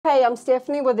Hey, I'm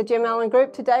Stephanie with the Jim Allen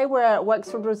Group. Today we're at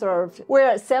Wexford Reserve. We're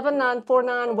at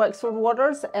 7949 Wexford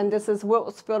Waters, and this is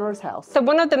Wilks Builders' house. So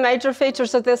one of the major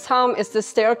features of this home is the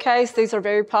staircase. These are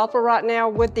very popular right now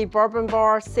with the bourbon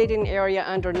bar seating area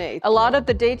underneath. A lot of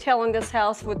the detail in this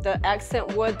house with the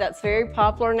accent wood, that's very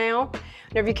popular now.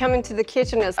 And if you come into the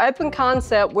kitchen, it's open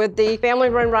concept with the family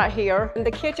room right here. And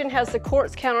the kitchen has the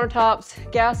quartz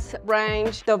countertops, gas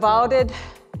range, the vaulted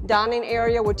dining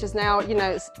area, which is now,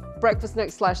 it's breakfast nook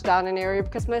 / dining area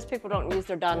because most people don't use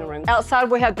their dining room. Outside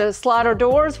we have the slider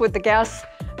doors with the gas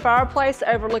fireplace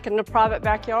overlooking the private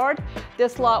backyard.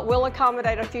 This lot will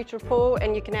accommodate a future pool,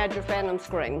 and you can add your phantom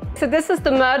screen. So this is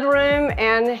the mud room,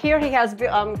 and here he has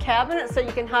cabinets so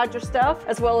you can hide your stuff,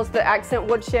 as well as the accent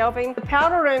wood shelving. The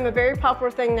powder room, a very popular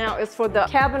thing now, is for the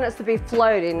cabinets to be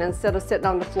floating instead of sitting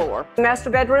on the floor. The master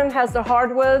bedroom has the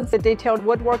hardwoods, the detailed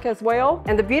woodwork as well,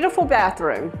 and the beautiful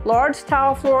bathroom. Large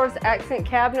tile floors, accent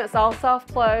cabinets, all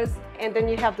soft close. And then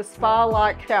you have the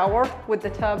spa-like shower with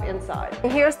the tub inside.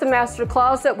 And here's the master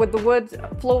closet with the wood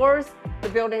floors, the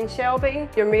built-in shelving,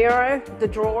 your mirror, the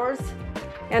drawers,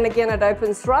 and again, it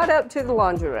opens right up to the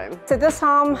laundry room. So this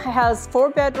home has 4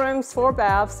 bedrooms, 4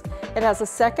 baths. It has a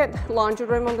second laundry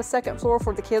room on the second floor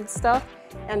for the kids' stuff.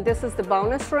 And this is the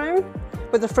bonus room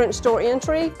with a French door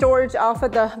entry, storage off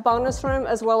of the bonus room,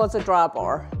 as well as a dry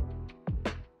bar.